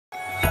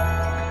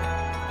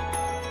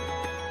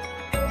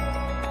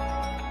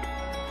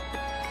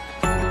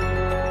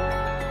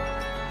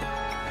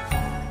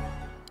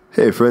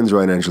Hey friends,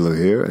 Ryan Angelo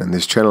here, and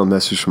this channel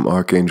message from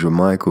Archangel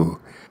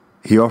Michael.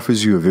 He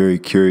offers you a very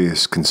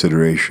curious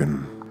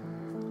consideration.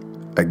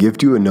 I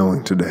gift you a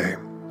knowing today.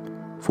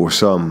 For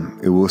some,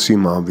 it will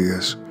seem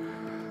obvious.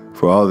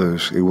 For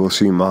others, it will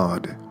seem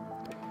odd.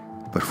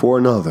 But for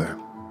another,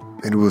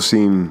 it will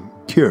seem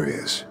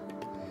curious.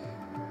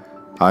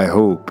 I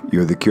hope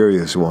you're the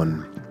curious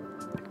one.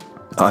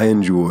 I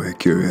enjoy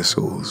curious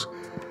souls.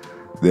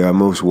 They are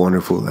most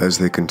wonderful as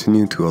they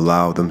continue to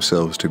allow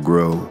themselves to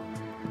grow,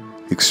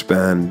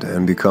 expand,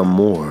 and become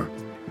more.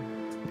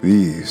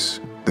 These,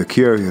 the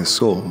curious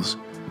souls,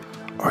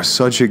 are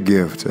such a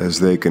gift as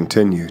they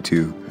continue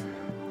to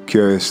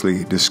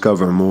curiously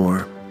discover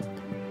more,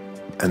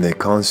 and they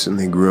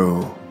constantly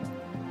grow,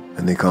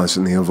 and they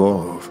constantly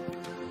evolve.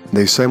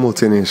 They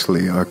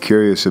simultaneously are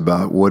curious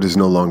about what is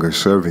no longer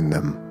serving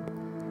them,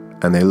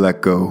 and they let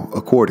go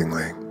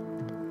accordingly.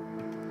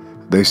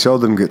 They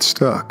seldom get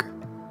stuck,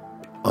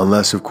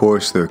 unless of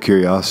course their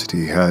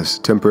curiosity has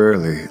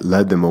temporarily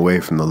led them away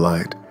from the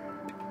light.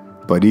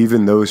 But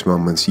even those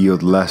moments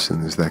yield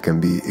lessons that can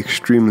be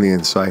extremely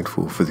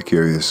insightful for the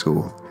curious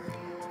soul.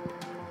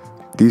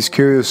 These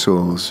curious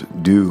souls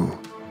do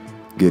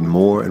get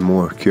more and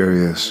more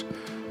curious,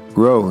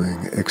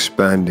 growing,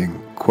 expanding,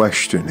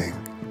 questioning,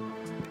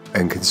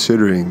 and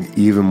considering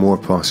even more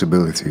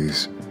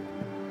possibilities.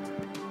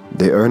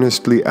 They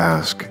earnestly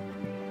ask,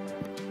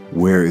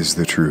 where is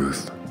the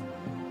truth?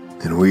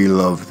 And we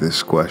love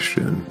this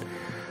question.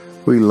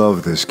 We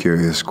love this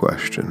curious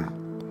question.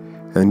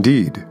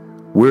 Indeed,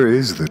 where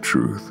is the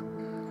truth?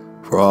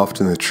 For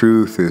often the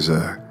truth is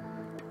a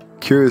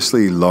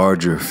curiously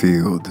larger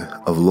field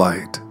of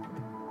light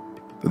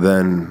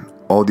than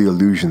all the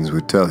illusions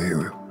would tell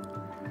you.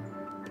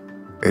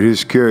 It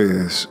is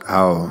curious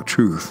how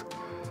truth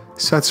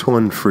sets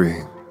one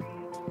free,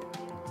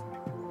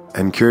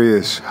 and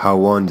curious how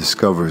one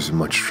discovers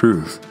much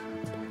truth.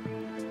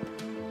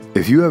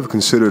 If you have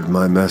considered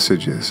my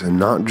messages and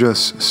not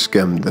just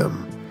skimmed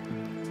them,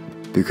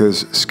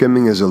 because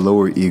skimming is a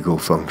lower ego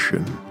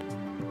function,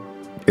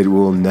 it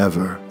will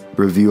never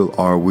reveal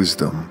our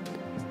wisdom,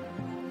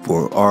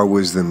 for our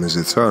wisdom is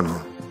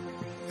eternal,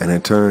 and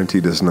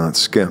eternity does not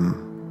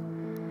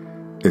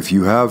skim. If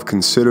you have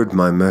considered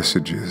my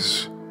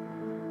messages,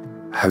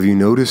 have you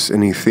noticed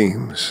any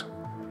themes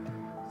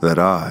that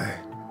I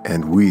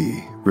and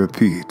we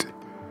repeat?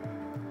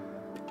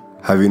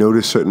 Have you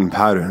noticed certain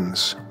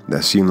patterns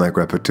that seem like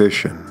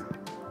repetition?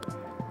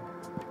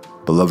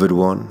 Beloved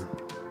one,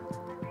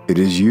 it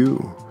is you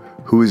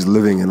who is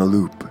living in a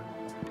loop,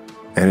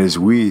 and it is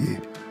we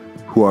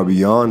who are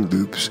beyond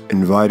loops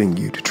inviting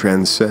you to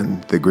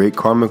transcend the great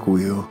karmic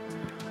wheel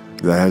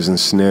that has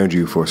ensnared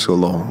you for so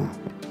long.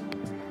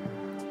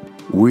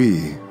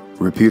 We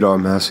repeat our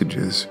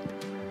messages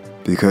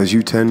because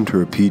you tend to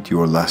repeat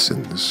your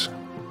lessons.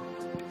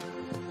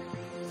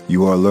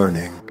 You are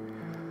learning,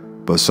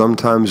 but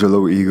sometimes your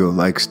lower ego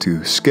likes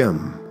to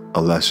skim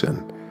a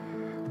lesson.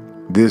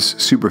 This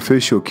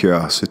superficial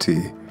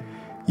curiosity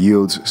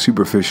yields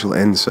superficial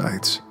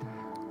insights,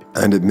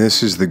 and it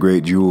misses the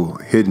great jewel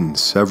hidden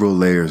several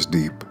layers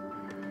deep.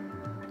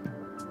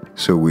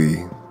 So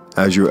we,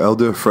 as your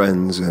elder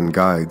friends and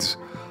guides,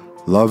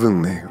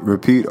 lovingly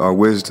repeat our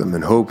wisdom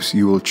in hopes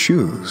you will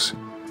choose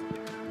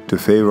to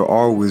favor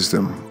our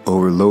wisdom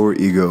over lower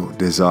ego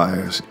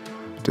desires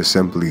to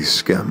simply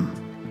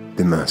skim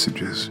the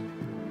messages.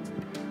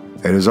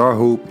 It is our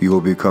hope you will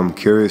become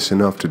curious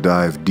enough to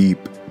dive deep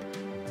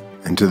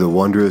into the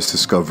wondrous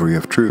discovery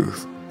of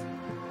truth,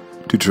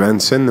 to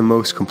transcend the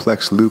most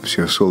complex loops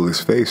your soul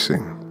is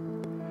facing.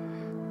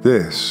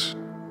 This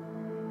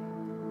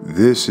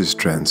is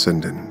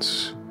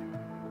transcendence.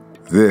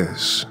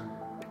 This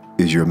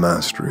is your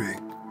mastery.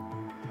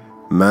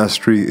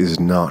 Mastery is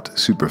not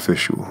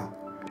superficial.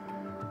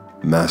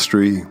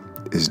 Mastery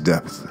is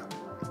depth.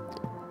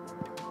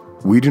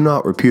 We do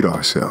not repeat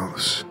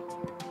ourselves.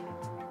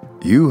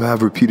 You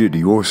have repeated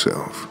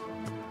yourself,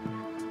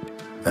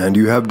 and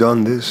you have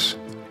done this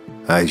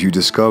as you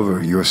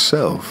discover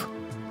yourself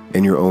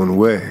in your own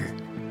way,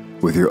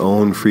 with your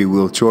own free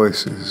will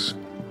choices.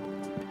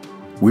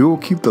 We will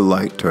keep the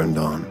light turned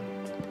on.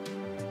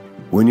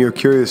 When you're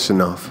curious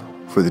enough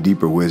for the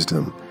deeper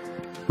wisdom,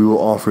 we will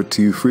offer it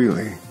to you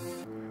freely.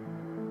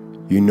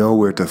 You know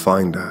where to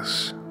find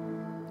us.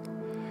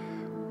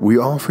 We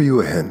offer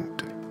you a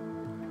hint.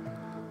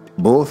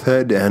 Both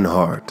head and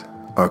heart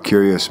are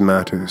curious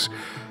matters,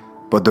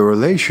 but the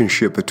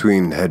relationship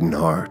between head and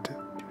heart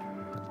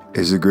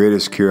is the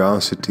greatest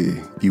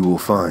curiosity you will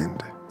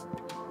find.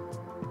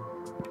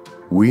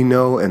 We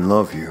know and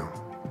love you.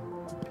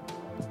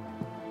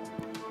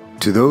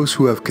 To those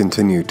who have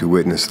continued to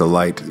witness the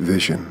light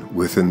vision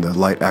within the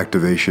light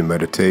activation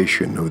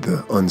meditation of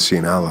the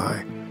unseen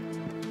ally,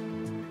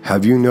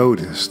 have you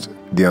noticed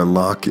the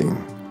unlocking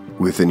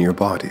within your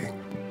body?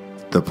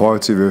 The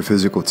parts of your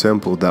physical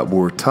temple that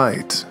were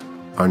tight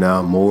are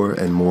now more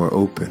and more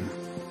open.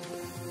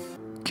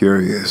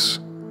 Curious,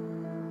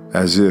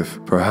 as if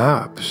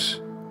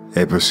perhaps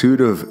a pursuit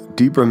of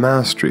deeper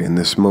mastery in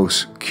this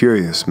most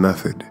curious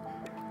method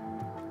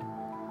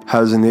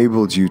has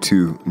enabled you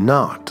to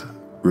not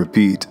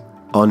repeat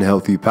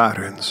unhealthy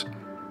patterns,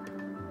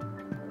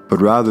 but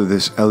rather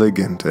this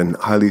elegant and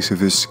highly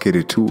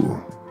sophisticated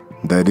tool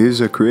that is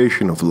a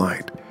creation of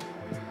light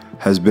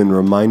has been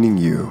reminding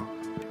you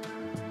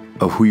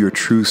of who your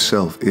true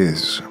self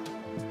is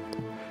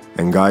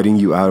and guiding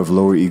you out of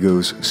lower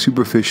ego's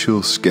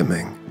superficial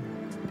skimming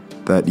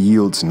that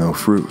yields no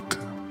fruit.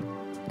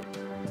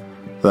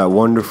 That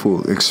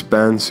wonderful,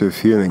 expansive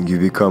feeling you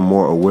become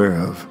more aware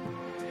of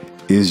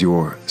is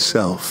your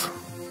self.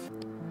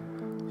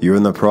 You're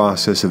in the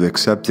process of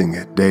accepting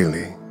it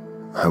daily,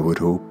 I would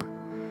hope.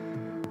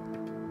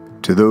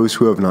 To those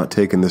who have not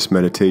taken this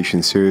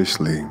meditation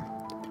seriously,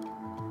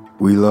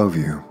 we love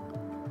you,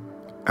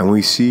 and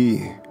we see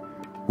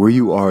where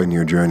you are in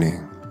your journey.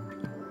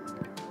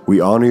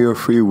 We honor your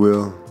free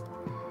will,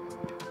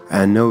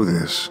 and know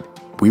this,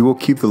 we will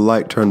keep the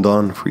light turned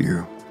on for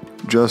you,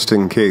 just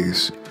in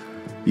case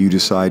you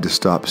decide to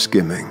stop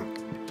skimming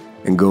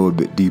and go a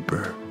bit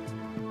deeper.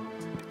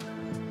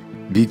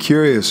 Be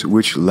curious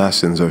which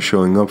lessons are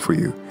showing up for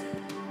you,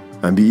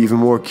 and be even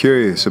more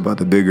curious about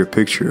the bigger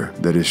picture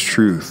that is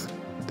truth,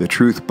 the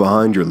truth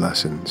behind your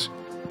lessons,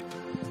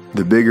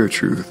 the bigger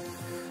truth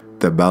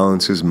that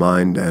balances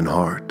mind and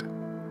heart.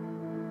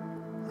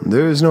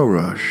 There is no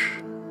rush.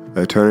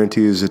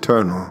 Eternity is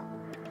eternal.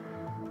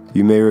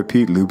 You may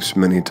repeat loops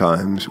many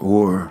times,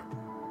 or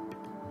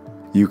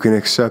you can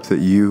accept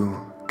that you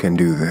can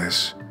do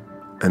this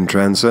and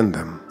transcend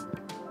them.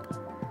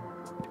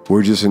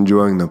 We're just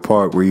enjoying the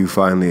part where you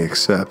finally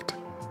accept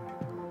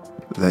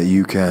that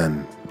you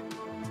can.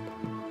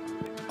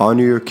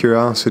 Honor your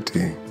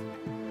curiosity,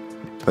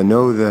 but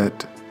know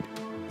that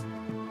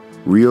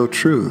real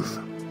truth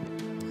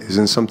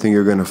isn't something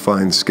you're going to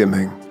find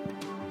skimming.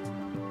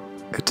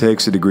 It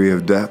takes a degree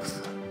of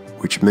depth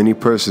which many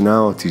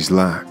personalities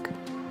lack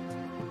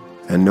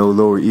and no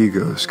lower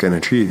egos can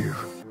achieve.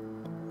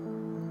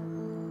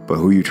 But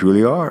who you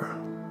truly are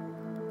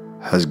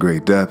has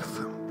great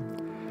depth,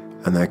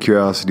 and that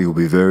curiosity will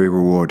be very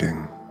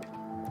rewarding.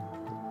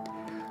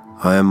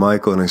 I am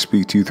Michael, and I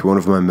speak to you through one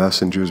of my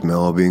messengers. May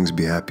all beings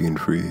be happy and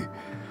free.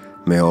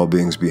 May all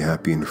beings be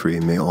happy and free.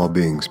 May all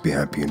beings be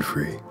happy and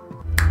free.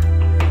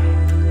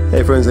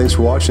 Hey friends, thanks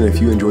for watching. If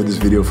you enjoyed this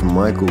video from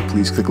Michael,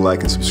 please click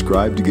like and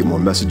subscribe to get more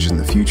messages in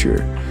the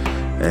future.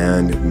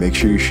 And make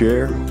sure you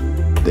share.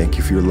 Thank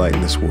you for your light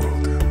in this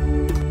world.